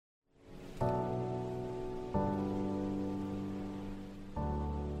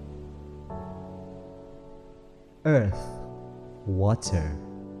Earth, water,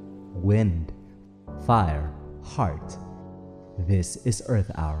 wind, fire, heart. This is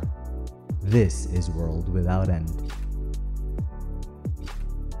Earth Hour. This is World Without End.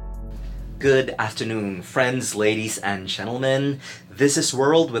 Good afternoon, friends, ladies, and gentlemen. This is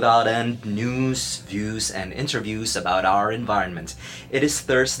World Without End news, views, and interviews about our environment. It is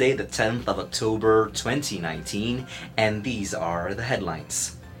Thursday, the 10th of October 2019, and these are the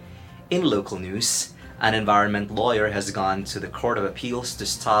headlines. In local news, an environment lawyer has gone to the Court of Appeals to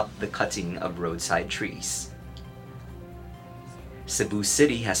stop the cutting of roadside trees. Cebu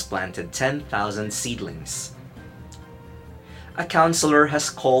City has planted 10,000 seedlings. A councilor has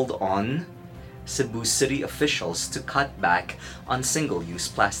called on Cebu City officials to cut back on single-use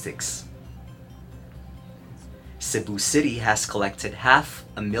plastics. Cebu City has collected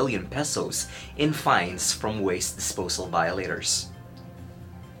 500,000 pesos in fines from waste disposal violators.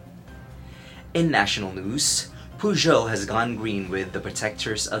 In national news, Peugeot has gone green with the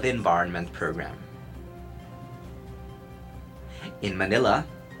Protectors of the Environment program. In Manila,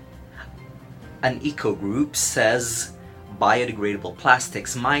 an eco group says biodegradable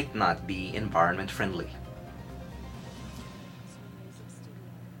plastics might not be environment friendly.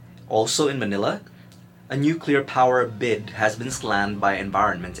 Also in Manila, a nuclear power bid has been slammed by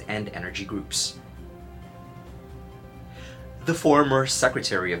environment and energy groups. The former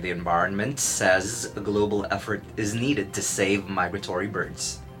Secretary of the Environment says a global effort is needed to save migratory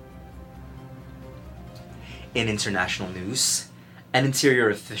birds. In international news, an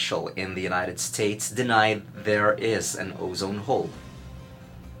interior official in the United States denied there is an ozone hole.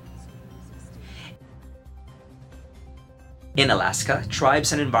 In Alaska,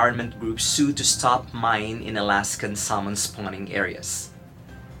 tribes and environment groups sue to stop mining in Alaskan salmon spawning areas.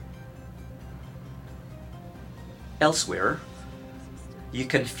 Elsewhere, you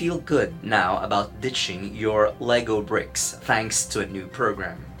can feel good now about ditching your Lego bricks thanks to a new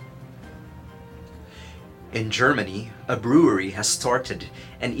program. In Germany, a brewery has started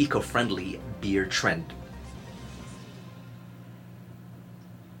an eco-friendly beer trend.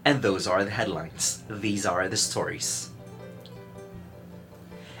 And those are the headlines. These are the stories.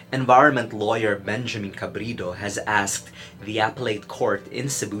 Environment lawyer Benjamin Cabrido has asked the appellate court in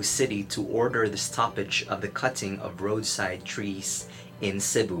Cebu City to order the stoppage of the cutting of roadside trees in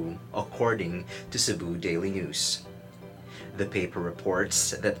Cebu, according to Cebu Daily News. The paper reports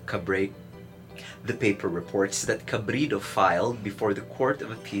that Cabrido filed before the Court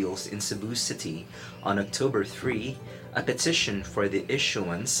of Appeals in Cebu City on October 3 a petition for the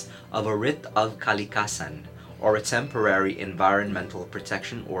issuance of a writ of kalikasan, or a temporary environmental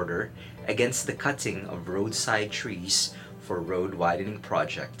protection order against the cutting of roadside trees for road widening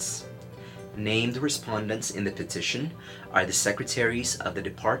projects. Named respondents in the petition are the Secretaries of the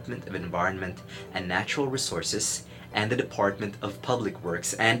Department of Environment and Natural Resources and the Department of Public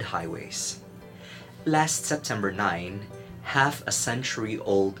Works and Highways. Last September 9,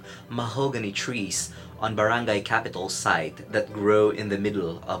 half-a-century-old mahogany trees on Barangay Capitol site that grow in the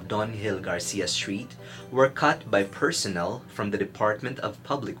middle of Don Gil Garcia Street were cut by personnel from the Department of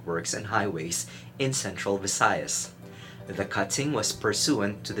Public Works and Highways in Central Visayas. The cutting was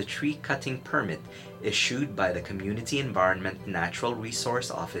pursuant to the tree cutting permit issued by the Community Environment Natural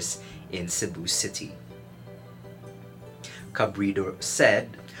Resource Office in Cebu City. Cabrido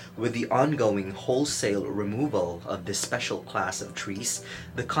said, with the ongoing wholesale removal of this special class of trees,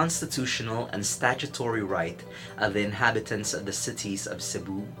 the constitutional and statutory right of the inhabitants of the cities of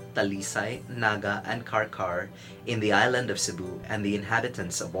Cebu, Talisay, Naga, and Karkar in the island of Cebu and the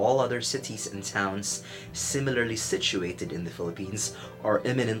inhabitants of all other cities and towns similarly situated in the Philippines are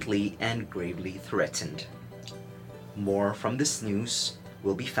imminently and gravely threatened. More from this news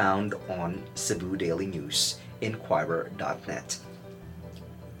will be found on Cebu Daily News, Inquirer.net.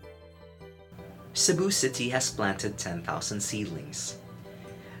 Cebu City has planted 10,000 seedlings.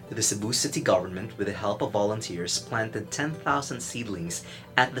 The Cebu City government, with the help of volunteers, planted 10,000 seedlings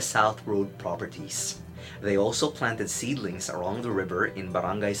at the South Road properties. They also planted seedlings along the river in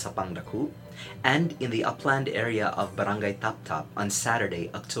Barangay Sapangdaku and in the upland area of Barangay Taptap on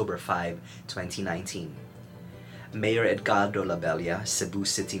Saturday, October 5, 2019. Mayor Edgardo Labella, Cebu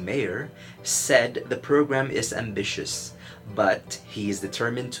City Mayor, said the program is ambitious, but he is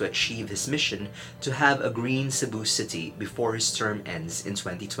determined to achieve his mission to have a green Cebu City before his term ends in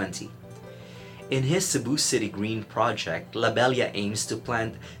 2020. In his Cebu City Green Project, Labella aims to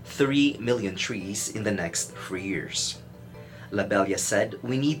plant 3 million trees in the next 3 years. Labella said,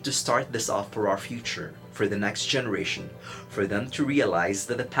 "We need to start this off for our future, for the next generation, for them to realize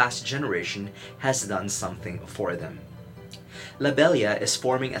that the past generation has done something for them." Labelia is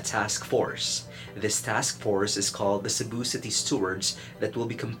forming a task force. This task force is called the Cebu City Stewards that will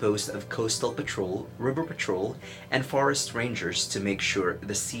be composed of Coastal Patrol, River Patrol, and Forest Rangers to make sure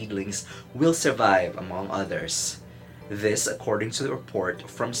the seedlings will survive, among others. This according to the report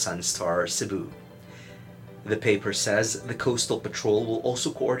from Sunstar Cebu. The paper says the Coastal Patrol will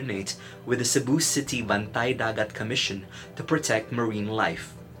also coordinate with the Cebu City Bantay Dagat Commission to protect marine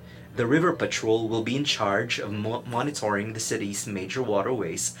life. The River Patrol will be in charge of monitoring the city's major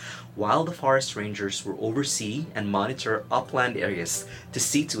waterways, while the Forest Rangers will oversee and monitor upland areas to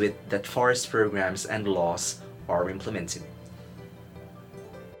see to it that forest programs and laws are implemented.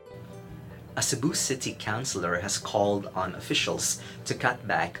 A Cebu City councilor has called on officials to cut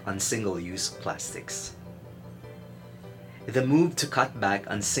back on single-use plastics. The move to cut back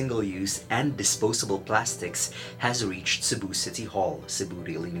on single-use and disposable plastics has reached Cebu City Hall, Cebu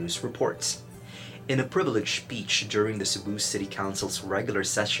Daily News reports. In a privileged speech during the Cebu City Council's regular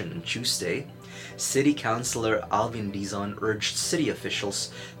session on Tuesday, City Councilor Alvin Dizon urged city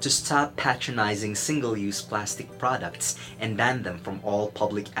officials to stop patronizing single-use plastic products and ban them from all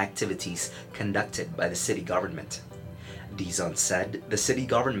public activities conducted by the city government. Dizon said the city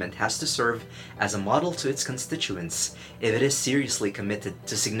government has to serve as a model to its constituents if it is seriously committed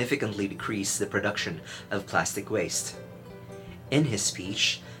to significantly decrease the production of plastic waste. In his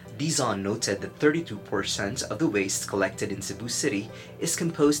speech, Dizon noted that 32% of the waste collected in Cebu City is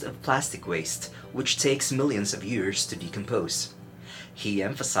composed of plastic waste, which takes millions of years to decompose. He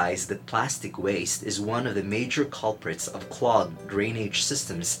emphasized that plastic waste is one of the major culprits of clogged drainage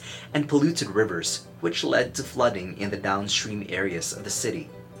systems and polluted rivers, which led to flooding in the downstream areas of the city.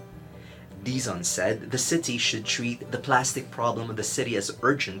 Dizon said the city should treat the plastic problem of the city as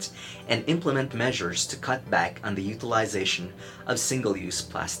urgent and implement measures to cut back on the utilization of single-use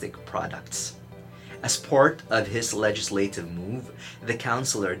plastic products. As part of his legislative move, the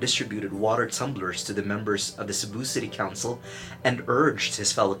councilor distributed water tumblers to the members of the Cebu City Council and urged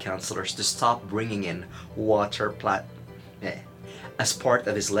his fellow councilors to stop bringing in As part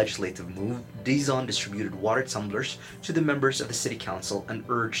of his legislative move, Dizon distributed water tumblers to the members of the City Council and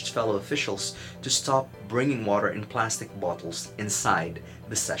urged fellow officials to stop bringing water in plastic bottles inside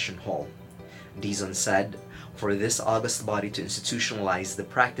the session hall. Dizon said, "For this august body to institutionalize the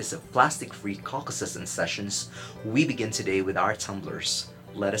practice of plastic-free caucuses and sessions, we begin today with our tumblers.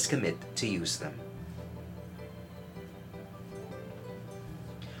 Let us commit to use them."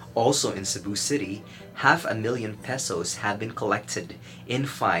 Also in Cebu City, 500,000 pesos have been collected in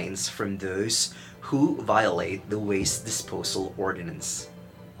fines from those who violate the waste disposal ordinance.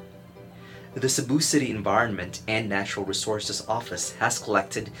 The Cebu City Environment and Natural Resources Office has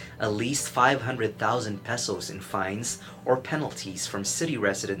collected at least 500,000 pesos in fines or penalties from city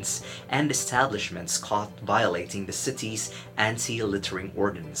residents and establishments caught violating the city's anti-littering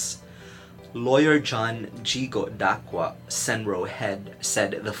ordinance. Lawyer John Gigo Dacwa, Senro head,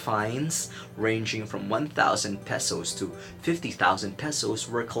 said the fines, ranging from 1,000 pesos to 50,000 pesos,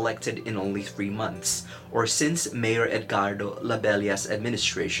 were collected in only 3 months, or since Mayor Edgardo Labelia's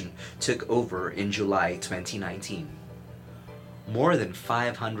administration took over in July 2019. More than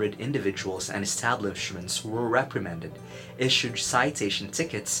 500 individuals and establishments were reprimanded, issued citation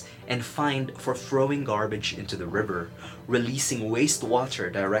tickets, and fined for throwing garbage into the river, releasing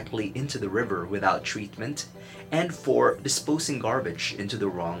wastewater directly into the river without treatment, and for disposing garbage into the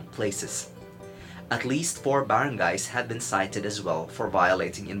wrong places. At least 4 barangays have been cited as well for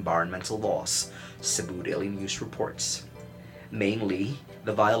violating environmental laws, Cebu Daily News reports. Mainly,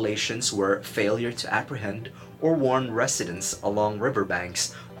 the violations were failure to apprehend or warn residents along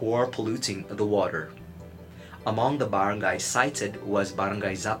riverbanks who are polluting the water. Among the barangays cited was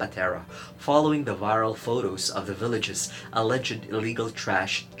Barangay Zapatera, following the viral photos of the village's alleged illegal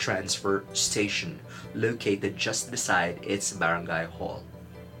trash transfer station, located just beside its barangay hall.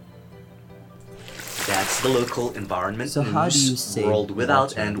 That's the local environment So news. how do you save World Without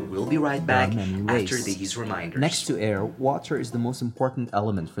water? End. We'll be right There are back many after ways. these reminders. Next to air, water is the most important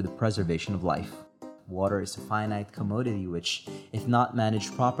element for the preservation of life. Water is a finite commodity which, if not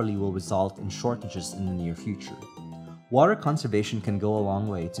managed properly, will result in shortages in the near future. Water conservation can go a long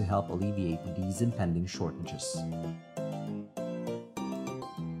way to help alleviate these impending shortages.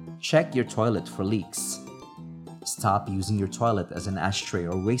 Check your toilet for leaks. Stop using your toilet as an ashtray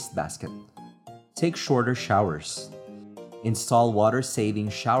or wastebasket. Take shorter showers. Install water-saving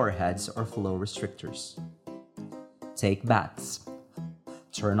shower heads or flow restrictors. Take baths.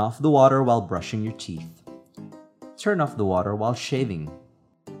 Turn off the water while brushing your teeth. Turn off the water while shaving.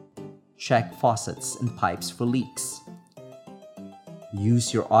 Check faucets and pipes for leaks.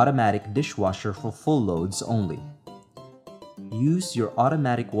 Use your automatic dishwasher for full loads only. Use your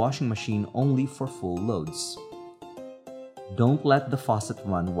automatic washing machine only for full loads. Don't let the faucet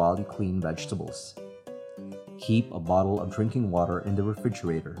run while you clean vegetables. Keep a bottle of drinking water in the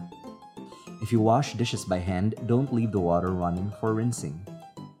refrigerator. If you wash dishes by hand, don't leave the water running for rinsing.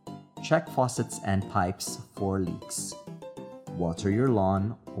 Check faucets and pipes for leaks. Water your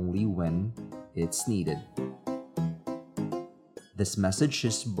lawn only when it's needed. This message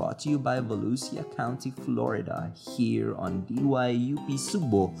is brought to you by Volusia County, Florida, here on DYUP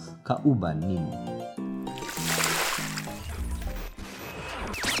Subo, Kauban Nimo.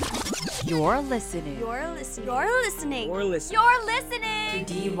 You're listening. To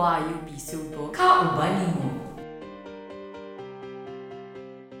DYUP Subo, Kauban Nimo.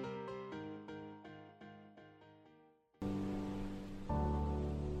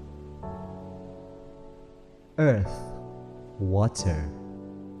 Earth, water,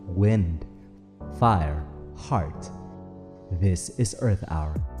 wind, fire, heart. This is Earth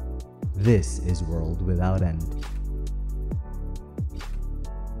Hour. This is World Without End.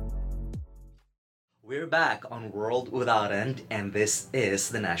 We're back on World Without End, and this is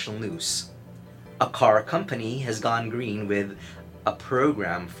the national news. A car company has gone green with a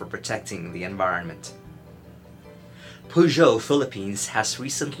program for protecting the environment. Peugeot Philippines has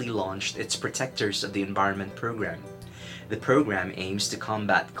recently launched its Protectors of the Environment program. The program aims to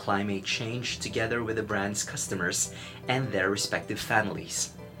combat climate change together with the brand's customers and their respective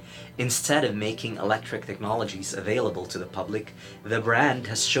families. Instead of making electric technologies available to the public, the brand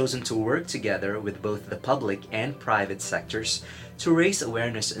has chosen to work together with both the public and private sectors to raise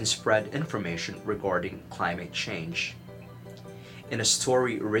awareness and spread information regarding climate change. In a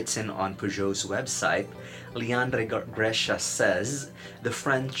story written on Peugeot's website, Leandre Grecia says the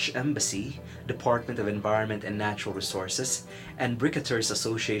French Embassy, Department of Environment and Natural Resources, and Bricateurs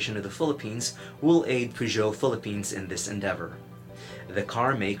Association of the Philippines will aid Peugeot Philippines in this endeavor. The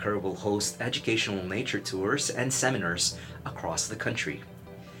car maker will host educational nature tours and seminars across the country.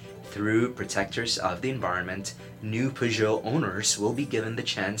 Through Protectors of the Environment, new Peugeot owners will be given the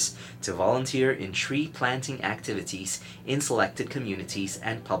chance to volunteer in tree planting activities in selected communities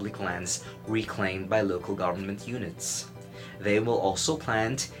and public lands reclaimed by local government units. They will also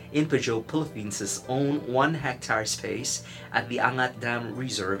plant in Peugeot Philippines' own 1 hectare space at the Angat Dam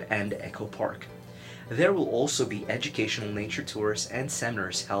Reserve and Eco Park. There will also be educational nature tours and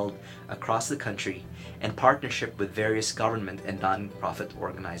seminars held across the country in partnership with various government and non-profit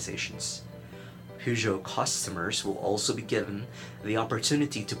organizations. Peugeot customers will also be given the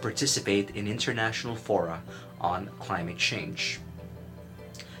opportunity to participate in international fora on climate change.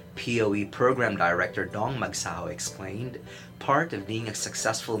 POE Program Director Dong Magsaho explained, part of being a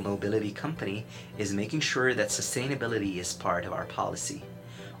successful mobility company is making sure that sustainability is part of our policy.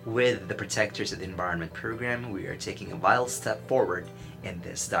 With the Protectors of the Environment program, we are taking a vital step forward in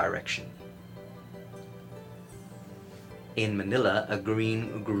this direction. In Manila, a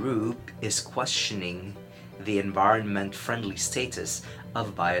green group is questioning the environment-friendly status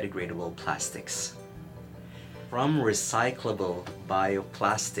of biodegradable plastics. From recyclable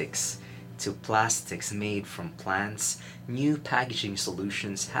bioplastics to plastics made from plants, new packaging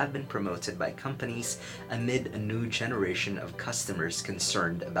solutions have been promoted by companies amid a new generation of customers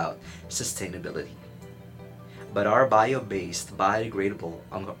concerned about sustainability. But are bio-based, biodegradable,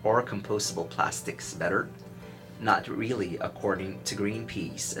 or compostable plastics better? Not really, according to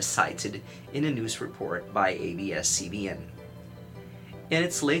Greenpeace, as cited in a news report by ABS-CBN. In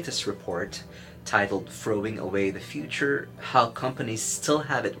its latest report, titled Throwing Away the Future, How Companies Still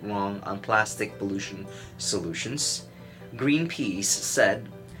Have It Wrong on Plastic Pollution Solutions, Greenpeace said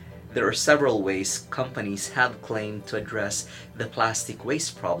there are several ways companies have claimed to address the plastic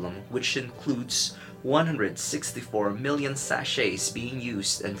waste problem, which includes 164 million sachets being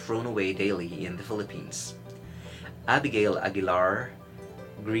used and thrown away daily in the Philippines. Abigail Aguilar,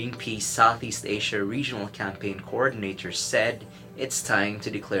 Greenpeace Southeast Asia Regional Campaign Coordinator, said it's time to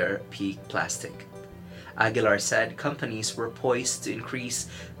declare peak plastic. Aguilar said companies were poised to increase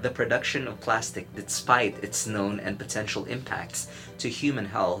the production of plastic despite its known and potential impacts to human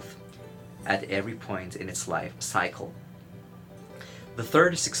health at every point in its life cycle. The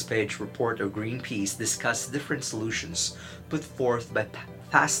 36-page report of Greenpeace discussed different solutions put forth by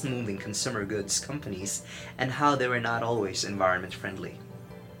fast-moving consumer goods companies and how they were not always environment-friendly.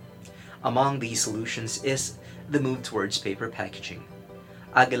 Among these solutions is the move towards paper packaging.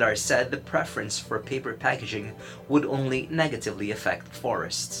 Aguilar said the preference for paper packaging would only negatively affect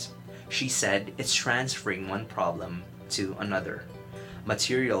forests. She said it's transferring one problem to another.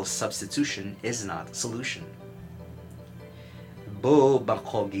 Material substitution is not a solution. Bo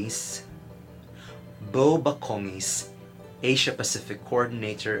Bacongis Asia Pacific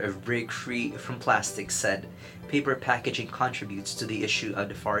coordinator of Break Free from Plastic said paper packaging contributes to the issue of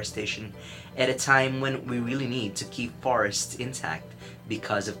deforestation at a time when we really need to keep forests intact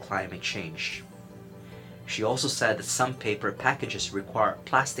because of climate change. She also said that some paper packages require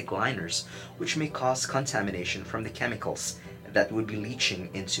plastic liners, which may cause contamination from the chemicals that would be leaching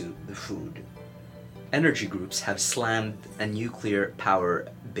into the food. Energy groups have slammed a nuclear power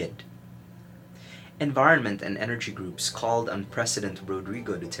bid. Environment and energy groups called on President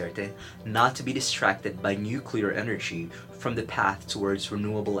Rodrigo Duterte not to be distracted by nuclear energy from the path towards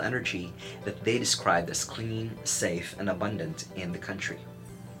renewable energy that they described as clean, safe, and abundant in the country.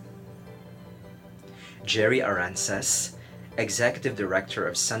 Jerry Arancas, Executive Director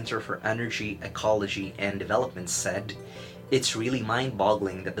of Center for Energy, Ecology, and Development said, "It's really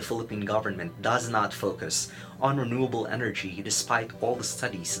mind-boggling that the Philippine government does not focus on renewable energy despite all the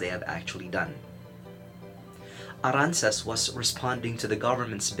studies they have actually done." Arancas was responding to the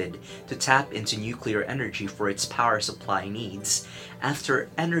government's bid to tap into nuclear energy for its power supply needs after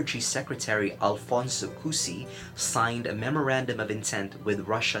Energy Secretary Alfonso Cusi signed a memorandum of intent with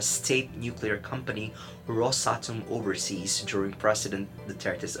Russia's state nuclear company Rosatom overseas during President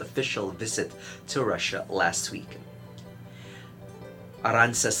Duterte's official visit to Russia last week.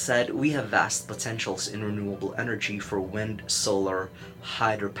 Arancas said, "We have vast potentials in renewable energy for wind, solar,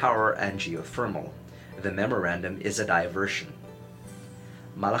 hydropower, and geothermal. The memorandum is a diversion."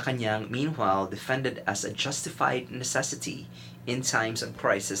 Malacanang, meanwhile, defended as a justified necessity in times of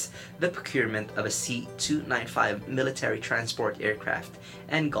crisis the procurement of a C-295 military transport aircraft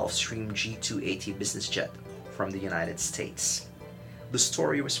and Gulfstream G-280 business jet from the United States. The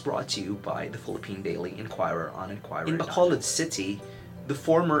story was brought to you by the Philippine Daily Inquirer on Inquirer. In Bacolod City, the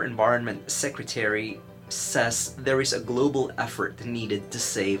former Environment Secretary says there is a global effort needed to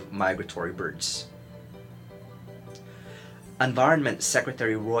save migratory birds. Environment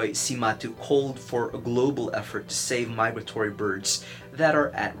Secretary Roy Cimatu called for a global effort to save migratory birds that are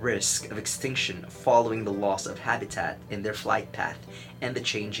at risk of extinction following the loss of habitat in their flight path and the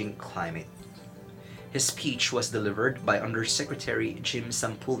changing climate. His speech was delivered by Undersecretary Jim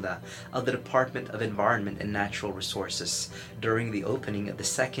Sampulna of the Department of Environment and Natural Resources during the opening of the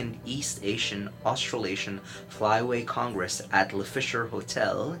second East Asian Australasian Flyway Congress at Le Fisher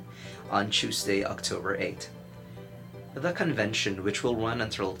Hotel on Tuesday, October 8. The convention, which will run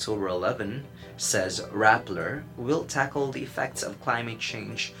until October 11, says Rappler will tackle the effects of climate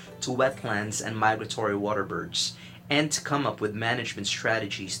change to wetlands and migratory waterbirds, and to come up with management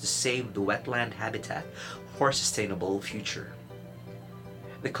strategies to save the wetland habitat for a sustainable future.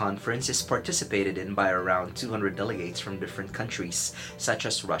 The conference is participated in by around 200 delegates from different countries, such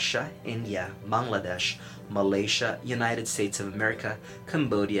as Russia, India, Bangladesh, Malaysia, United States of America,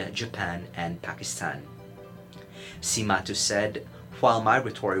 Cambodia, Japan, and Pakistan. Cimatu said, "While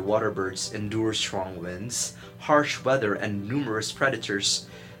migratory waterbirds endure strong winds, harsh weather, and numerous predators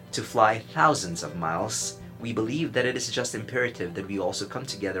to fly thousands of miles, we believe that it is just imperative that we also come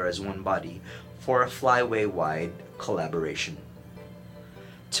together as one body for a flyway-wide collaboration."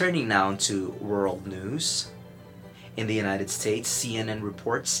 Turning now to world news. In the United States, CNN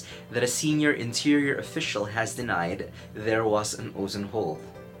reports that a senior interior official has denied there was an ozone hole.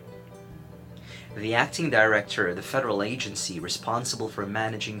 The acting director of the federal agency responsible for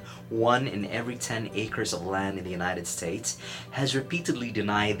managing 1 in every 10 acres of land in the United States has repeatedly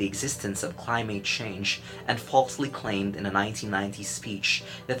denied the existence of climate change and falsely claimed in a 1990 speech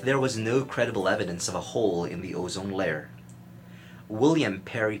that there was no credible evidence of a hole in the ozone layer. William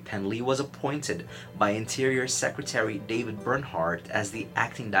Perry Penley was appointed by Interior Secretary David Bernhardt as the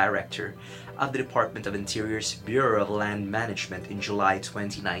acting director of the Department of Interior's Bureau of Land Management in July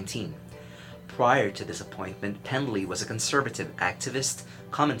 2019. Prior to this appointment, Penley was a conservative activist,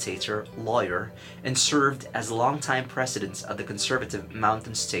 commentator, lawyer, and served as longtime president of the conservative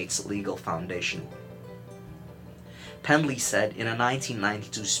Mountain States Legal Foundation. Penley said in a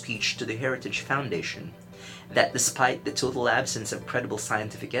 1992 speech to the Heritage Foundation that despite the total absence of credible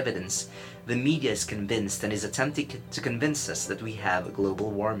scientific evidence, the media is convinced and is attempting to convince us that we have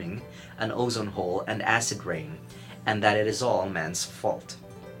global warming, an ozone hole, and acid rain, and that it is all man's fault.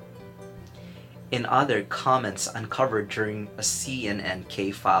 In other comments uncovered during a CNN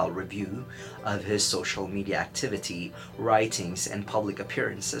K-File review of his social media activity, writings, and public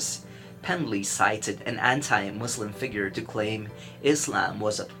appearances, Penley cited an anti-Muslim figure to claim Islam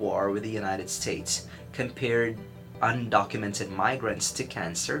was at war with the United States, compared undocumented migrants to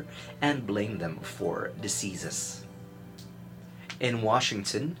cancer, and blamed them for diseases. In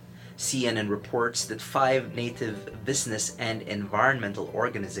Washington, CNN reports that 5 native business and environmental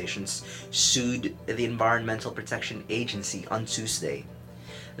organizations sued the Environmental Protection Agency on Tuesday.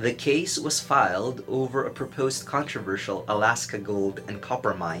 The case was filed over a proposed controversial Alaska gold and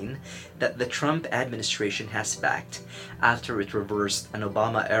copper mine that the Trump administration has backed after it reversed an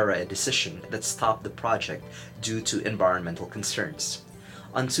Obama-era decision that stopped the project due to environmental concerns.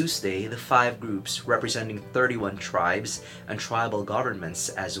 On Tuesday, the 5 groups representing 31 tribes and tribal governments,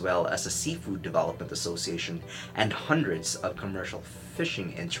 as well as a Seafood Development Association and hundreds of commercial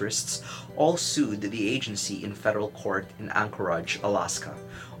fishing interests, all sued the agency in federal court in Anchorage, Alaska,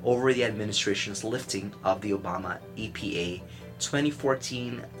 over the administration's lifting of the Obama EPA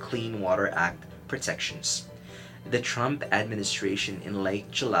 2014 Clean Water Act protections. The Trump administration in late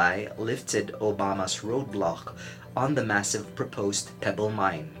July lifted Obama's roadblock on the massive proposed Pebble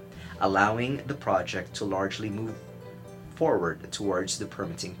Mine, allowing the project to largely move forward towards the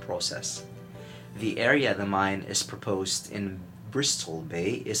permitting process. The area the mine is proposed in Bristol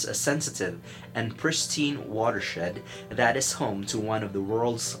Bay is a sensitive and pristine watershed that is home to one of the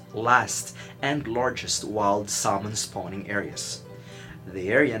world's last and largest wild salmon spawning areas. The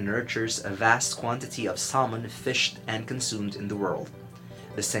area nurtures a vast quantity of salmon fished and consumed in the world.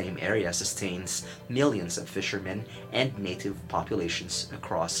 The same area sustains millions of fishermen and native populations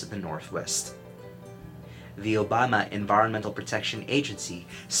across the Northwest. The Obama Environmental Protection Agency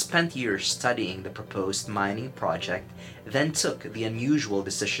spent years studying the proposed mining project, then took the unusual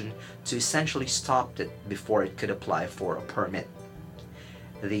decision to essentially stop it before it could apply for a permit.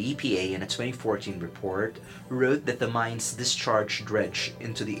 The EPA, in a 2014 report, wrote that the mine's discharge dredge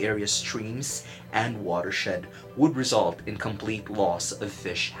into the area's streams and watershed would result in complete loss of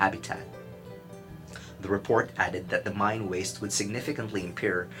fish habitat. The report added that the mine waste would significantly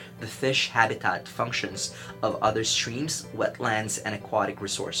impair the fish habitat functions of other streams, wetlands, and aquatic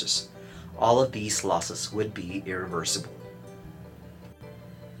resources. All of these losses would be irreversible.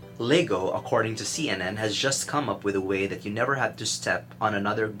 Lego, according to CNN, has just come up with a way that you never have to step on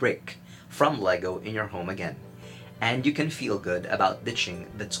another brick from Lego in your home again, and you can feel good about ditching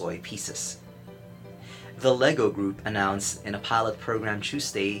the toy pieces. The Lego Group announced in a pilot program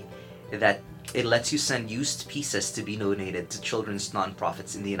Tuesday that it lets you send used pieces to be donated to children's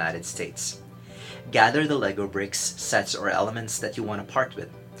nonprofits in the United States. Gather the Lego bricks, sets, or elements that you want to part with,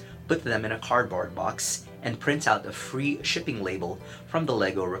 put them in a cardboard box, and print out a free shipping label from the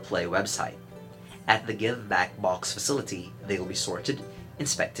Lego Replay website. At the Give Back Box facility, they will be sorted,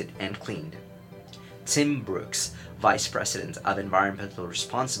 inspected, and cleaned. Tim Brooks, Vice President of Environmental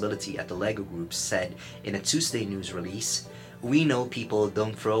Responsibility at the Lego Group, said in a Tuesday news release, "We know people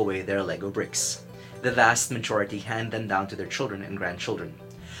don't throw away their Lego bricks. The vast majority hand them down to their children and grandchildren.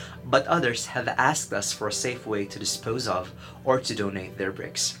 But others have asked us for a safe way to dispose of or to donate their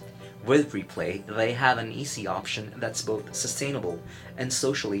bricks. With Replay, they have an easy option that's both sustainable and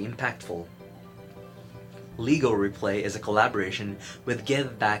socially impactful." Lego Replay is a collaboration with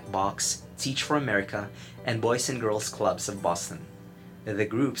Give Back Box, Teach for America, and Boys and Girls Clubs of Boston. The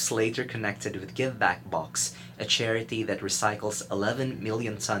groups later connected with Give Back Box, a charity that recycles 11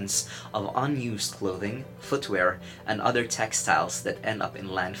 million tons of unused clothing, footwear, and other textiles that end up in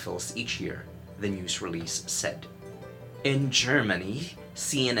landfills each year, the news release said. In Germany,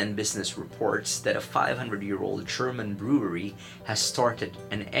 CNN Business reports that a 500-year-old German brewery has started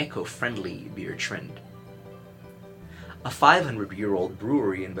an eco-friendly beer trend. A 500-year-old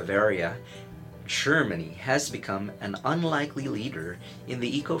brewery in Bavaria, Germany, has become an unlikely leader in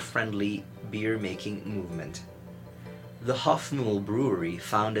the eco-friendly beer-making movement. The Hofmühl Brewery,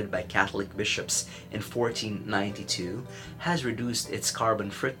 founded by Catholic bishops in 1492, has reduced its carbon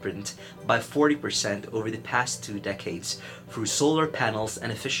footprint by 40% over the past 2 decades through solar panels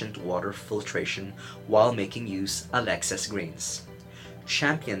and efficient water filtration while making use of excess grains.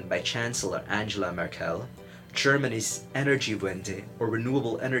 Championed by Chancellor Angela Merkel, Germany's Energiewende, or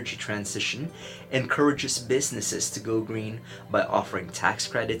renewable energy transition, encourages businesses to go green by offering tax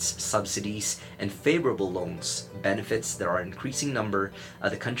credits, subsidies, and favorable loans, benefits that an increasing number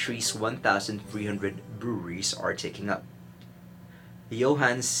of the country's 1,300 breweries are taking up.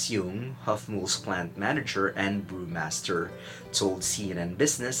 Johannes Jung, Hofmühl's plant manager and brewmaster, told CNN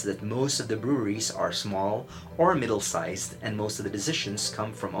Business that most of the breweries are small or middle-sized, and most of the decisions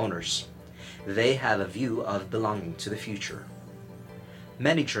come from owners. They have a view of belonging to the future.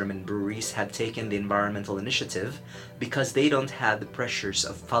 Many German breweries have taken the environmental initiative because they don't have the pressures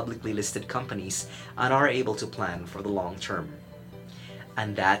of publicly listed companies and are able to plan for the long term.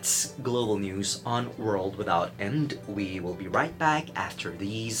 And that's Global News on World Without End. We will be right back after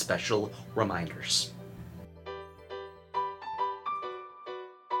these special reminders.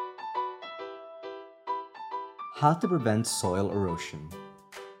 How to prevent soil erosion.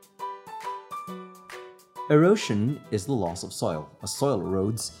 Erosion is the loss of soil. As soil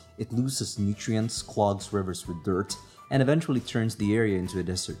erodes, it loses nutrients, clogs rivers with dirt, and eventually turns the area into a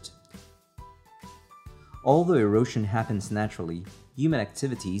desert. Although erosion happens naturally, human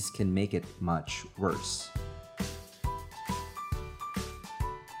activities can make it much worse.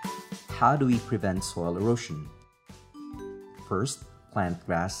 How do we prevent soil erosion? First, plant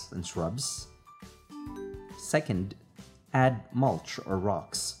grass and shrubs. Second, add mulch or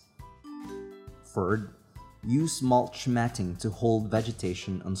rocks. Third, use mulch matting to hold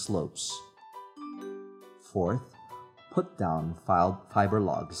vegetation on slopes. Fourth, put down fiber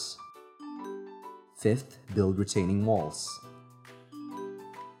logs. Fifth, build retaining walls.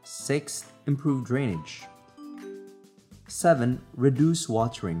 Sixth, improve drainage. 7. Reduce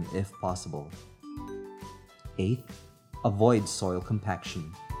watering if possible. 8. Avoid soil compaction.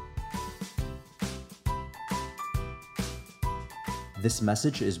 This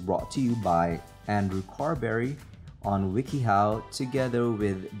message is brought to you by Andrew Carberry on WikiHow together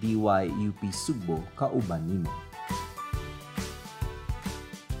with DYUP Sugbo Kauban Nimo.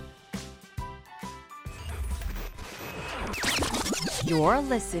 You're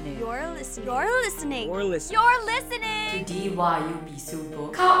listening. To DYUP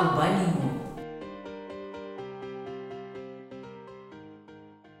Sugbo Kauban Nimo.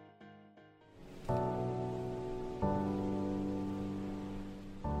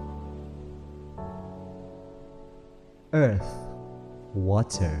 Earth,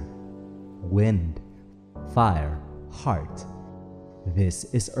 water, wind, fire, heart. This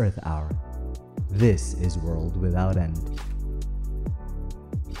is Earth Hour. This is World Without End.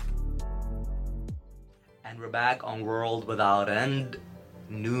 And we're back on World Without End.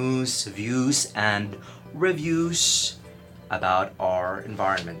 News, views, and reviews about our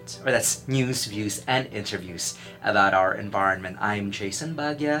environment. Or that's news, views, and interviews about our environment. I'm Jason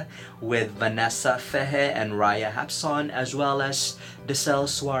Bagya with Vanessa Fehe and Raya Hapson, as well as Desel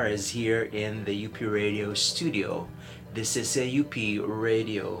Suarez here in the UP Radio studio. This is a UP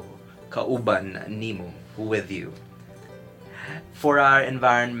Radio Kauban Nimo with you. For our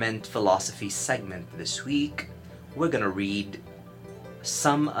environment philosophy segment this week, we're gonna read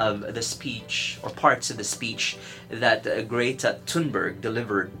some of the speech or parts of the speech that Greta Thunberg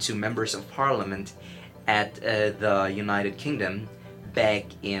delivered to members of parliament at the United Kingdom back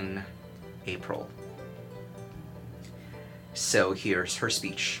in April. So here's her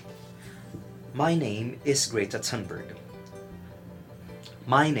speech. My name is Greta Thunberg.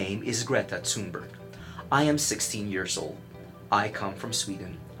 My name is Greta Thunberg. I am 16 years old. I come from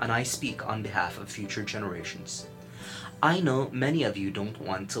Sweden, and I speak on behalf of future generations. I know many of you don't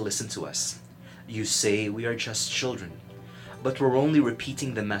want to listen to us. You say we are just children, but we're only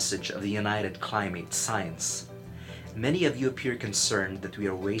repeating the message of the United Climate Science. Many of you appear concerned that we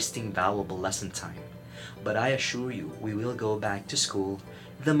are wasting valuable lesson time, but I assure you we will go back to school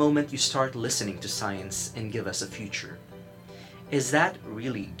the moment you start listening to science and give us a future. Is that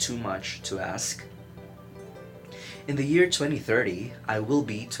really too much to ask? In the year 2030, I will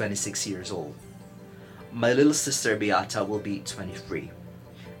be 26 years old. My little sister Beata will be 23,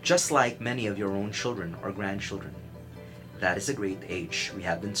 just like many of your own children or grandchildren. That is a great age, we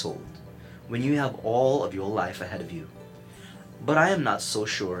have been told, when you have all of your life ahead of you. But I am not so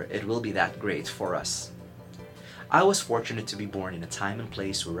sure it will be that great for us. I was fortunate to be born in a time and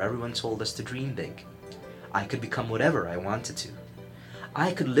place where everyone told us to dream big. I could become whatever I wanted to.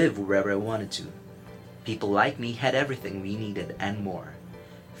 I could live wherever I wanted to. People like me had everything we needed and more.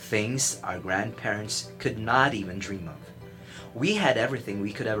 Things our grandparents could not even dream of. We had everything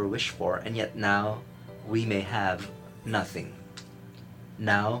we could ever wish for, and yet now we may have nothing.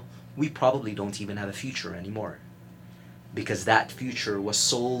 Now we probably don't even have a future anymore, because that future was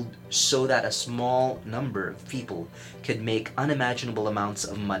sold so that a small number of people could make unimaginable amounts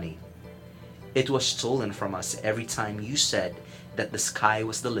of money. It was stolen from us every time you said that the sky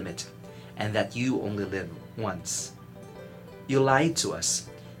was the limit and that you only live once. You lied to us.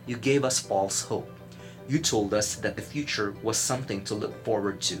 You gave us false hope. You told us that the future was something to look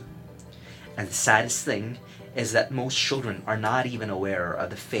forward to. And the saddest thing is that most children are not even aware of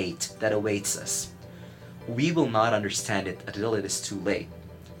the fate that awaits us. We will not understand it until it is too late.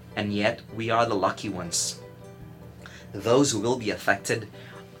 And yet we are the lucky ones. Those who will be affected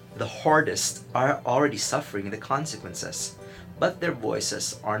the hardest are already suffering the consequences, but their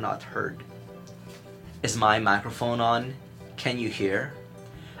voices are not heard. Is my microphone on? Can you hear?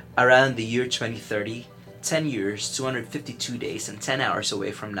 Around the year 2030, 10 years, 252 days, and 10 hours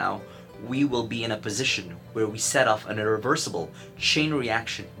away from now, we will be in a position where we set off an irreversible chain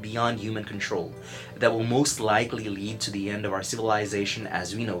reaction beyond human control that will most likely lead to the end of our civilization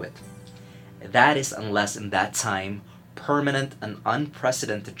as we know it. That is unless in that time permanent and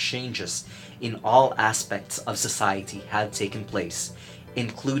unprecedented changes in all aspects of society have taken place,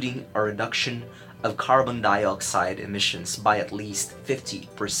 including a reduction of carbon dioxide emissions by at least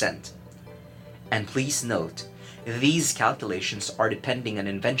 50%. And please note, these calculations are depending on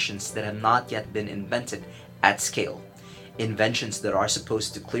inventions that have not yet been invented at scale, inventions that are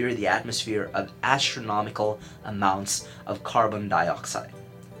supposed to clear the atmosphere of astronomical amounts of carbon dioxide.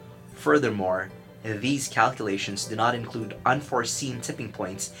 Furthermore, these calculations do not include unforeseen tipping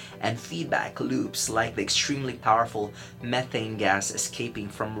points and feedback loops like the extremely powerful methane gas escaping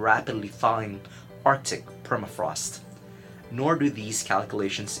from rapidly thawing Arctic permafrost. Nor do these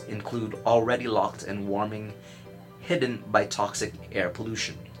calculations include already locked and warming hidden by toxic air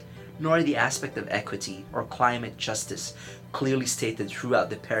pollution, nor the aspect of equity or climate justice clearly stated throughout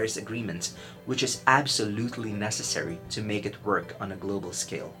the Paris Agreement, which is absolutely necessary to make it work on a global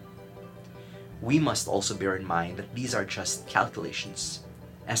scale. We must also bear in mind that these are just calculations,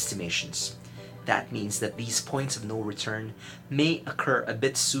 estimations. That means that these points of no return may occur a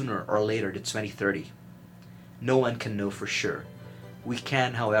bit sooner or later than 2030. No one can know for sure. We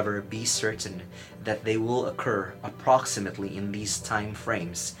can, however, be certain that they will occur approximately in these time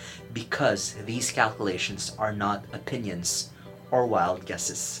frames because these calculations are not opinions or wild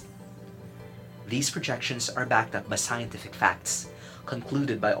guesses. These projections are backed up by scientific facts,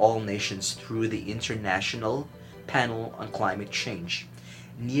 concluded by all nations through the International Panel on Climate Change.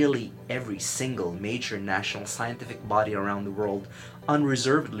 Nearly every single major national scientific body around the world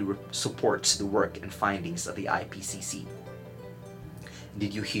unreservedly supports the work and findings of the IPCC.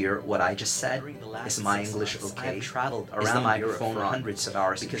 Did you hear what I just said? Is my English okay? I have traveled around the microphone hundreds of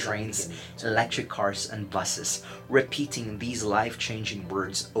hours in trains, electric cars, and buses, repeating these life-changing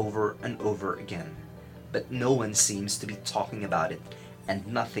words over and over again. But no one seems to be talking about it, and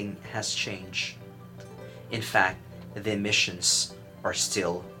nothing has changed. In fact, the emissions are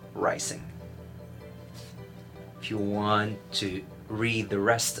still rising. If you want to read the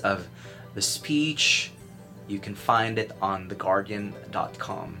rest of the speech, you can find it on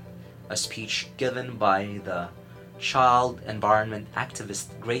theguardian.com. A speech given by the child environment activist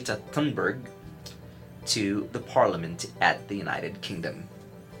Greta Thunberg to the Parliament at the United Kingdom.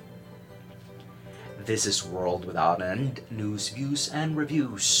 This is World Without End, news, views, and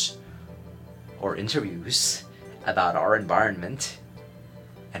reviews, or interviews about our environment,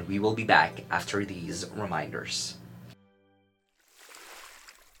 and we will be back after these reminders.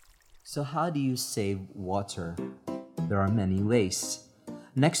 So how do you save water? There are many ways.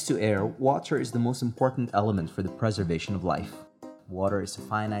 Next to air, water is the most important element for the preservation of life. Water is a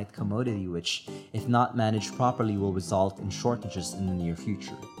finite commodity which, if not managed properly, will result in shortages in the near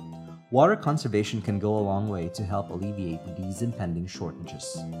future. Water conservation can go a long way to help alleviate these impending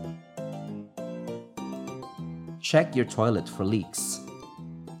shortages. Check your toilet for leaks.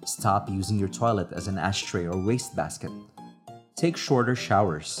 Stop using your toilet as an ashtray or wastebasket. Take shorter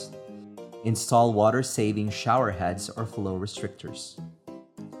showers. Install water-saving shower heads or flow restrictors.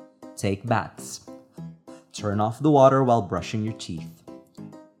 Take baths. Turn off the water while brushing your teeth.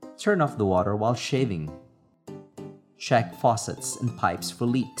 Turn off the water while shaving. Check faucets and pipes for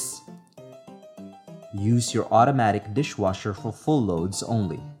leaks. Use your automatic dishwasher for full loads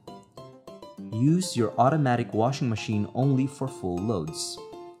only. Use your automatic washing machine only for full loads.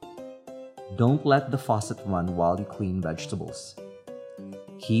 Don't let the faucet run while you clean vegetables.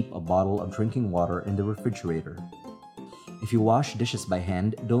 Keep a bottle of drinking water in the refrigerator. If you wash dishes by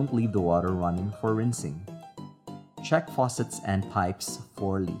hand, don't leave the water running for rinsing. Check faucets and pipes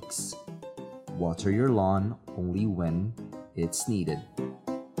for leaks. Water your lawn only when it's needed.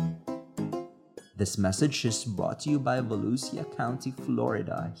 This message is brought to you by Volusia County,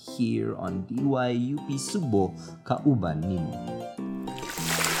 Florida, here on DYUP Subo, Kauban Nimo.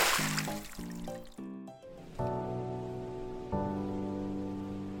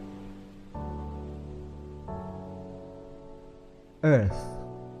 Earth,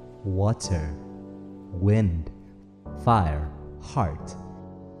 water, wind, fire, heart.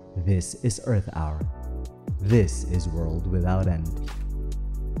 This is Earth Hour. This is World Without End.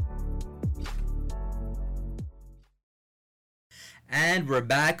 And we're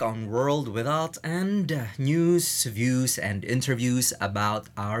back on World Without End, news, views, and interviews about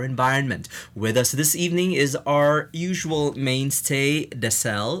our environment. With us this evening is our usual mainstay, Des.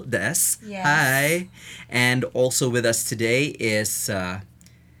 Yes. Hi. And also with us today is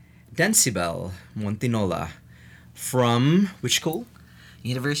Dencibel Montinola from which school?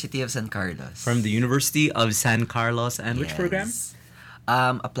 University of San Carlos. From the University of San Carlos. And which program? Yes.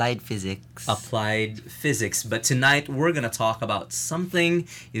 Applied physics. Applied physics. But tonight we're going to talk about something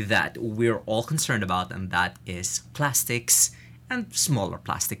that we're all concerned about, and that is plastics and smaller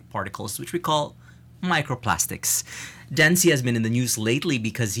plastic particles, which we call microplastics. Dancy has been in the news lately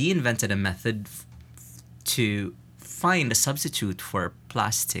because he invented a method to find a substitute for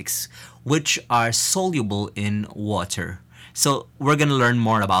plastics which are soluble in water. So we're going to learn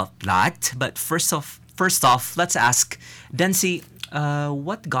more about that. But first off, let's ask Dancy,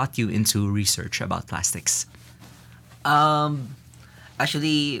 what got you into research about plastics?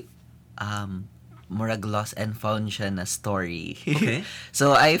 Actually, murag lost and found siya na story. Okay.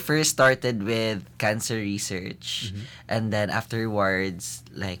 So I first started with cancer research, and then afterwards,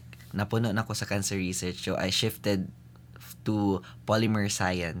 like, napuno na ko sa cancer research, so I shifted to polymer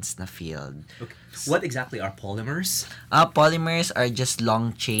science na field. Okay. What exactly are polymers? Polymers are just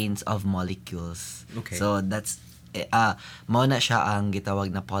long chains of molecules. Okay. So that's mao na siya ang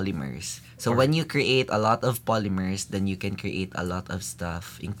gitawag na polymers. So when you create a lot of polymers, then you can create a lot of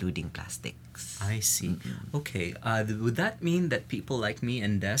stuff, including plastics. I see. Okay. Would that mean that people like me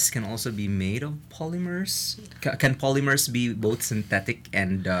and Des can also be made of polymers? Can polymers be both synthetic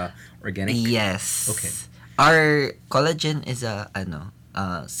and organic? Yes. Okay. Our collagen is a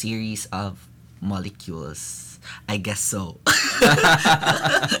series of molecules. I guess so.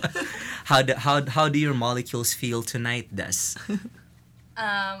 How do your molecules feel tonight, Des?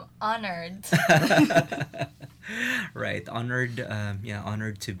 Honored. Right, honored.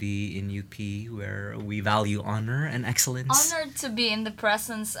 Honored to be in UP, where we value honor and excellence. Honored to be in the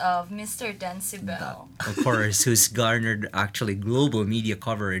presence of Mr. Dancy Bell. Of course, who's garnered actually global media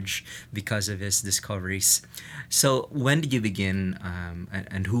coverage because of his discoveries. So, when did you begin,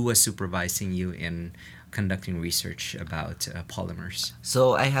 and who was supervising you in conducting research about polymers?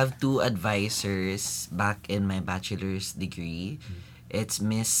 So I have two advisors back in my bachelor's degree. It's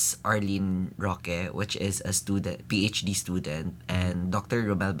Miss Arlene Roque, which is a PhD student, and Dr.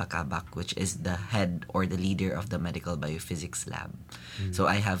 Romel Bacabak, which is the head or the leader of the medical biophysics lab. So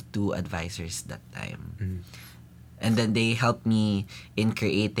I have two advisors that time. And then they helped me in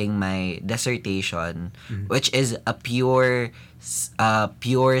creating my dissertation, which is a pure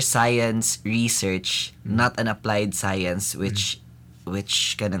science research, not an applied science, which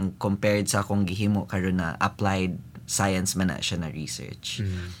kanang compared sa akong gihimo karon na applied science man na siya na research.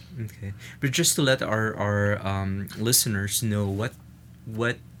 Okay, but just to let our listeners know what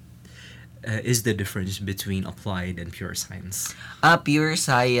is the difference between applied and pure science? Pure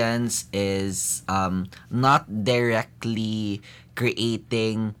science is not directly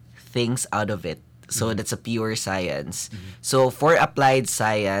creating things out of it. So that's a pure science. So for applied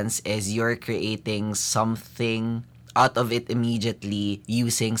science is you're creating something out of it immediately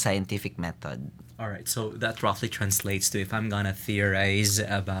using scientific method. All right, so that roughly translates to, if I'm gonna theorize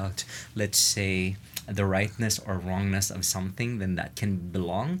about, let's say, the rightness or wrongness of something, then that can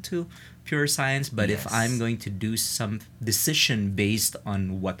belong to pure science. But if Yes. I'm going to do some decision based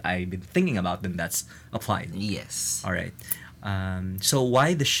on what I've been thinking about, then that's applied. Yes. All right. So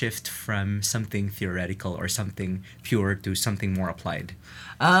why the shift from something theoretical or something pure to something more applied?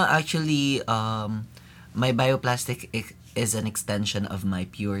 Actually, my bioplastic is an extension of my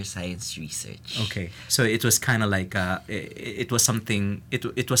pure science research. Okay, so it was kind of like it was something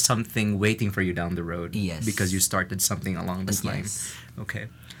waiting for you down the road. Yes. Because you started something along this line. Yes. Okay,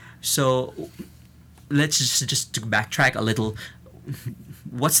 so let's just to backtrack a little.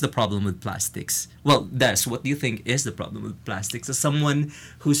 What's the problem with plastics? Well, Des, what do you think is the problem with plastics? As someone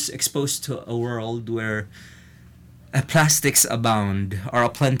who's exposed to a world where plastics abound or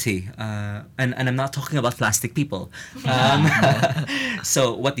aplenty, and I'm not talking about plastic people.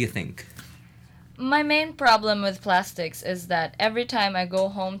 So, what do you think? My main problem with plastics is that every time I go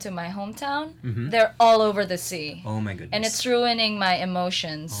home to my hometown, they're all over the sea. Oh my goodness. And it's ruining my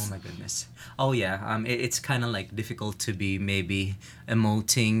emotions. Oh my goodness. Oh yeah. It's kind of like difficult to be maybe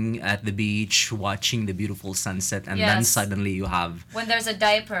emoting at the beach, watching the beautiful sunset, and then Yes. suddenly you have When there's a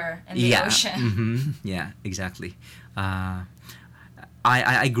diaper in the ocean. Yeah, exactly. I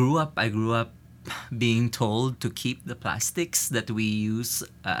grew up being told to keep the plastics that we use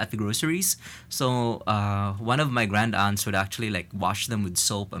at the groceries. So one of my grand aunts would actually like wash them with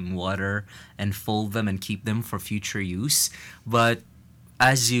soap and water and fold them and keep them for future use. But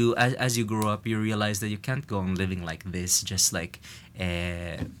as you grow up, you realize that you can't go on living like this, just like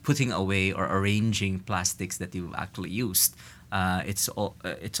putting away or arranging plastics that you've actually used.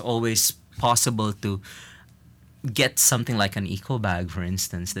 It's always possible to get something like an eco bag, for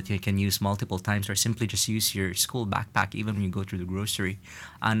instance, that you can use multiple times, or simply just use your school backpack even when you go to the grocery.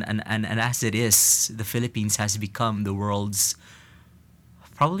 And as it is, the Philippines has become the world's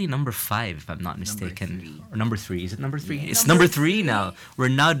probably number 5, if I'm not mistaken. Or number 3. Is it number 3? It's number 3 now. We're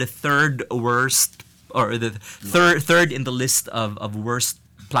now the third worst, or the third in the list of worst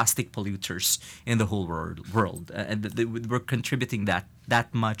plastic polluters in the whole world. And we're contributing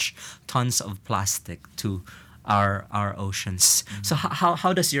that much tons of plastic to our oceans. So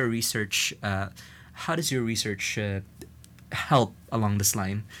how does your research help along this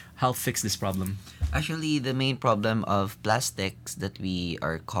line? Help fix this problem? Actually, the main problem of plastics that we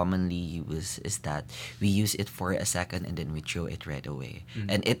are commonly use is that we use it for a second and then we throw it right away.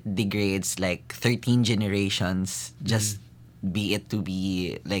 And it degrades like 13 generations just be it to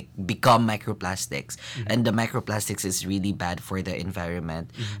be like become microplastics. And the microplastics is really bad for the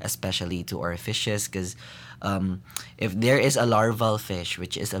environment, especially to our fishes, because if there is a larval fish,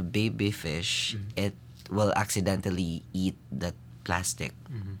 which is a baby fish, it will accidentally eat that plastic,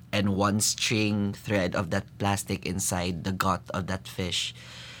 and one string thread of that plastic inside the gut of that fish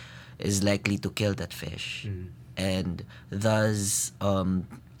is likely to kill that fish. And thus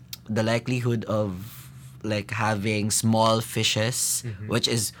the likelihood of like having small fishes, which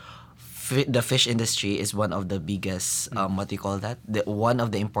is the fish industry is one of the biggest what do you call that, one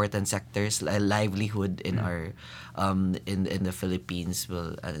of the important sectors, livelihood in our in the Philippines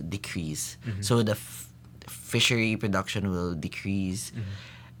will decrease. So the fishery production will decrease,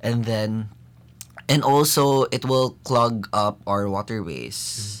 and also it will clog up our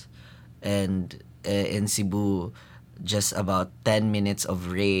waterways. And in Cebu, just about 10 minutes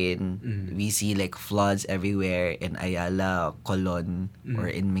of rain, we see like floods everywhere in Ayala, Colon, or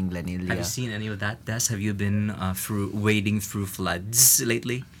in Minglanilla. Have you seen any of that, Des? Have you been wading through floods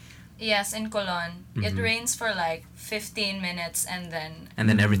lately? Yes, in Colon. It rains for like 15 minutes and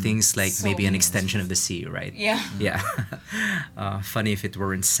then everything's like So maybe an much. extension of the sea, right? yeah. Yeah. Funny if it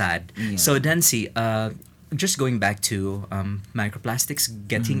weren't sad. Yeah. So, Dancy, just going back to microplastics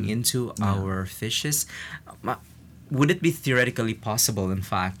getting into our fishes, would it be theoretically possible, in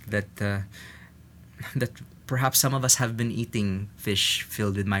fact, that that perhaps some of us have been eating fish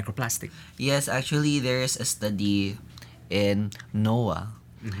filled with microplastic? Yes, actually, there is a study in NOAA,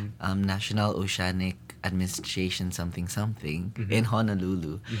 National Oceanic Administration something in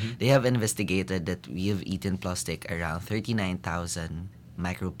Honolulu. They have investigated that we have eaten plastic around 39,000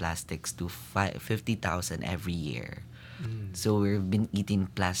 microplastics to 50,000 every year. So we've been eating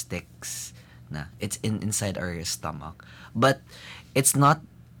plastics. It's inside our stomach. But it's not,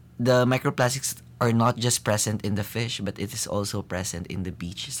 the microplastics are not just present in the fish, but it is also present in the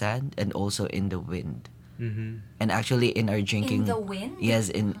beach sand and also in the wind. And actually in our drinking... In the wind?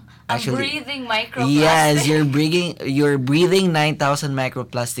 Yes, I'm breathing microplastic. Yes, you're breathing 9,000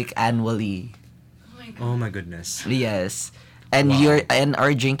 microplastic annually. Oh my goodness. Yes. And Wow. and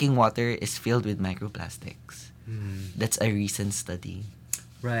our drinking water is filled with microplastics. That's a recent study.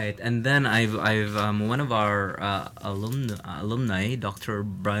 Right, and then I've one of our alumni, Dr.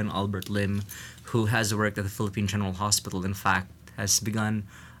 Brian Albert Lim, who has worked at the Philippine General Hospital, in fact, has begun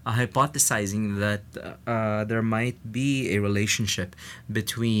hypothesizing that there might be a relationship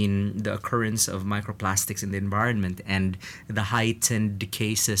between the occurrence of microplastics in the environment and the heightened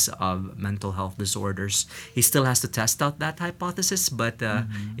cases of mental health disorders. He still has to test out that hypothesis, but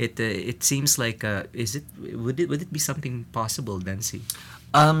it seems like would it be something possible, Dancy?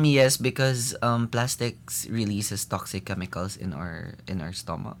 Yes, because plastics releases toxic chemicals in our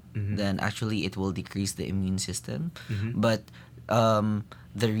stomach. Then actually it will decrease the immune system. But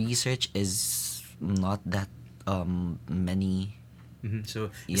the research is not that many. So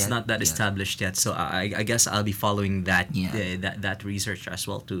it's Yeah, not that yeah. established yet. So I guess I'll be following that Yeah. that research as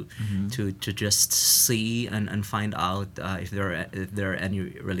well to just see and find out if there are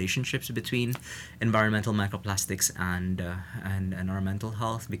any relationships between environmental microplastics and our mental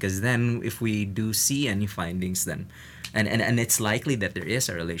health. Because then if we do see any findings, then and it's likely that there is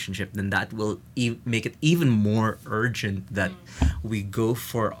a relationship, then that will make it even more urgent that we go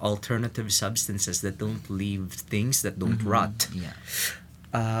for alternative substances that don't leave things that don't rot. Yeah.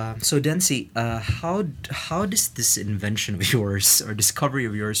 So Dancy, how does this invention of yours or discovery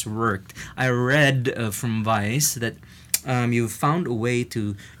of yours worked? I read from Vice that you've found a way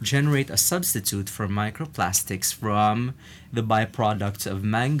to generate a substitute for microplastics from the byproducts of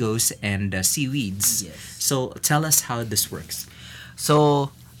mangoes and seaweeds. Yes. So tell us how this works.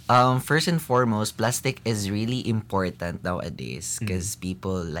 So First and foremost, plastic is really important nowadays because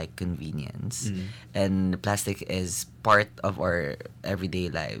people like convenience, and plastic is part of our everyday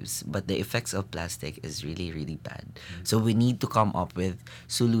lives. But the effects of plastic is really, really bad. So we need to come up with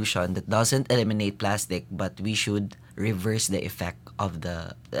solution that doesn't eliminate plastic, but we should reverse the effect of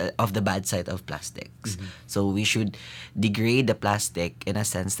the bad side of plastics. So we should degrade the plastic in a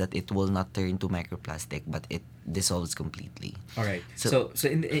sense that it will not turn to microplastic, but it dissolves completely. All right. So- So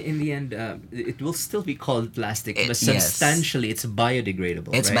in the end, it will still be called plastic, but Yes. substantially it's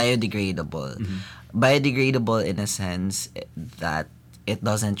biodegradable. It's right? biodegradable. Biodegradable in a sense that it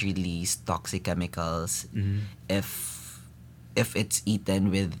doesn't release toxic chemicals if it's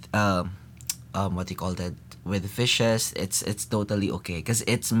eaten with what do you call that, with fishes. It's totally okay because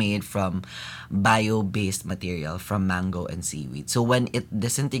it's made from bio-based material from mango and seaweed. So when it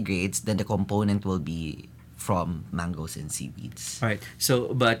disintegrates, then the component will be from mangoes and seaweeds. All right.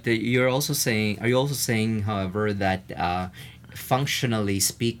 So, but you're also saying, are you also saying, however, that functionally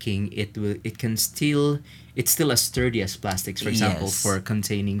speaking, it's still as sturdy as plastics, for example, Yes. for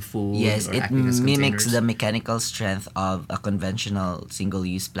containing food Yes, or it acting as mimics containers? the mechanical strength of a conventional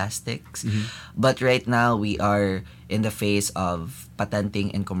single-use plastics. But right now, we are in the phase of patenting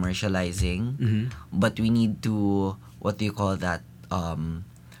and commercializing. But we need to, what do you call that,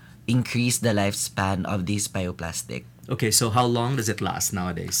 increase the lifespan of this bioplastic. Okay, so how long does it last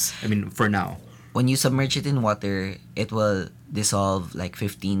nowadays? I mean, for now. When you submerge it in water, it will dissolve like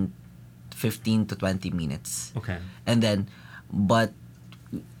 15 to 20 minutes. Okay. And then, but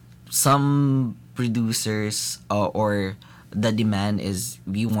some producers or the demand is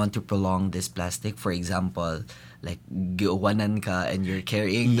we want to prolong this plastic. For example, like giwanan ka and you're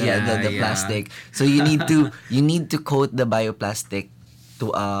carrying the Yeah. plastic. So you need to coat the bioplastic to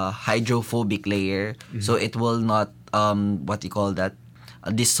a hydrophobic layer so it will not what you call that,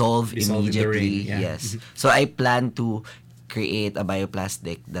 dissolve Dissolve in the immediately. rain, yeah. Yes. So I plan to create a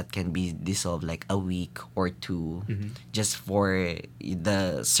bioplastic that can be dissolved like a week or two, just for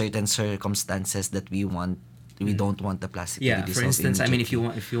the certain circumstances that we don't want the plastic Yeah, to be for dissolved instance, I mean,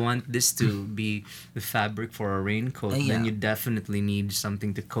 immediately. if you want this to be the fabric for a raincoat, then Yeah. you definitely need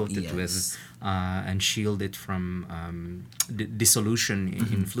something to coat it with, Yes. and shield it from dissolution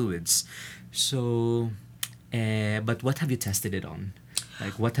in fluids. So, but what have you tested it on?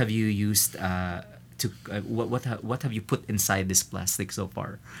 Like, what have you used what have you put inside this plastic so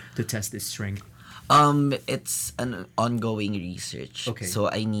far to test its strength? It's an ongoing research. Okay. So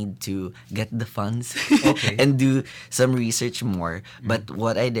I need to get the funds Okay. and do some research more. But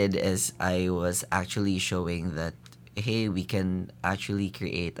what I did is I was actually showing that hey, we can actually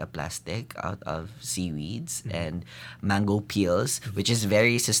create a plastic out of seaweeds and mango peels, which is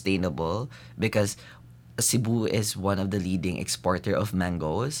very sustainable because Cebu is one of the leading exporter of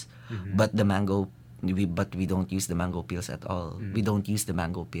mangoes, but we don't use the mango peels at all. We don't use the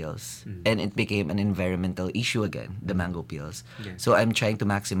mango peels, and it became an environmental issue again. The mango peels. Yeah. So I'm trying to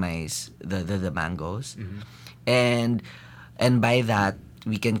maximize the mangoes, and by that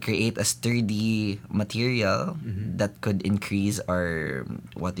we can create a sturdy material that could increase our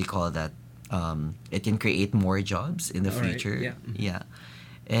what do you call that. It can create more jobs in the All right, future. yeah. Yeah,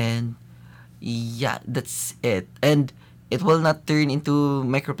 and yeah, that's it. And it will not turn into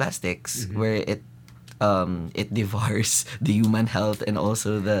microplastics where it devours the human health and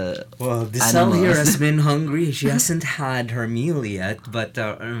also the Well, the cell here animals. has been hungry. She hasn't had her meal yet, but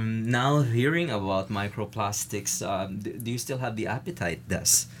now hearing about microplastics, do you still have the appetite,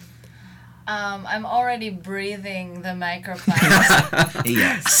 Des? I'm already breathing the microplastics.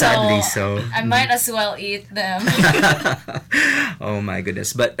 Yes. Sadly so. I might as well eat them. Oh my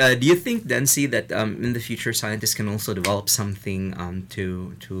goodness! But do you think, Dancy, that in the future scientists can also develop something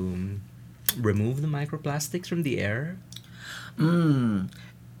to remove the microplastics from the air?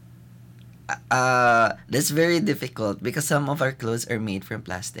 That's very difficult because some of our clothes are made from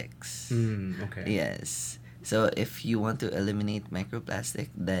plastics. Okay. Yes. So if you want to eliminate microplastic,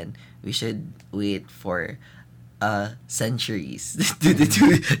 then we should wait for centuries to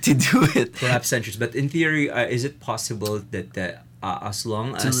do it. Perhaps centuries, but in theory, is it possible that as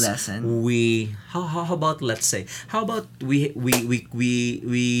long To as lessen? how about, let's say, how about we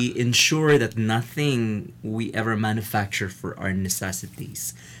ensure that nothing we ever manufacture for our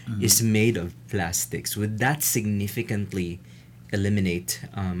necessities is made of plastics? Would that significantly eliminate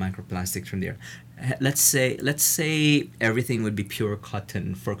microplastics from the air? Let's say everything would be pure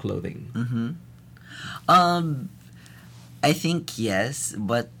cotton for clothing. I think yes,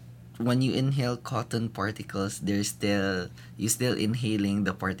 but when you inhale cotton particles, you still inhaling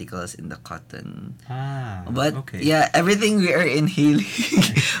the particles in the cotton. But okay. yeah, everything we are inhaling,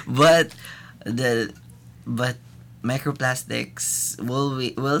 but microplastics,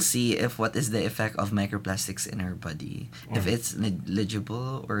 we'll see if what is the effect of microplastics in our body. If it's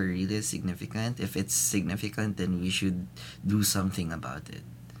negligible or really significant. If it's significant, then we should do something about it.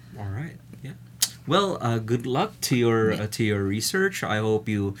 All right. Yeah. Well, good luck to your research. I hope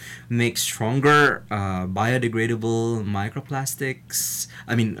you make stronger biodegradable microplastics.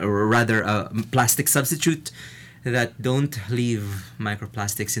 I mean, or rather, plastic substitute that don't leave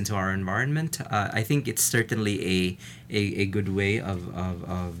microplastics into our environment. I think it's certainly a good way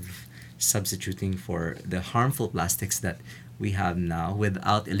of substituting for the harmful plastics that we have now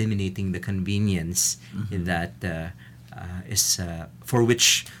without eliminating the convenience that is for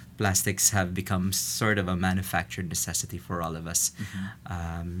which plastics have become sort of a manufactured necessity for all of us.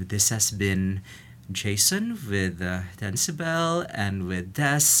 This has been Jason with Densibel and with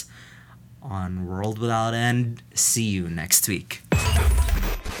Des on World Without End. See you next week.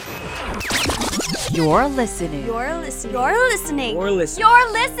 You're listening. You're listening. To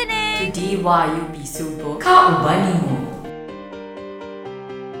DYUP Subo. Kauban mo.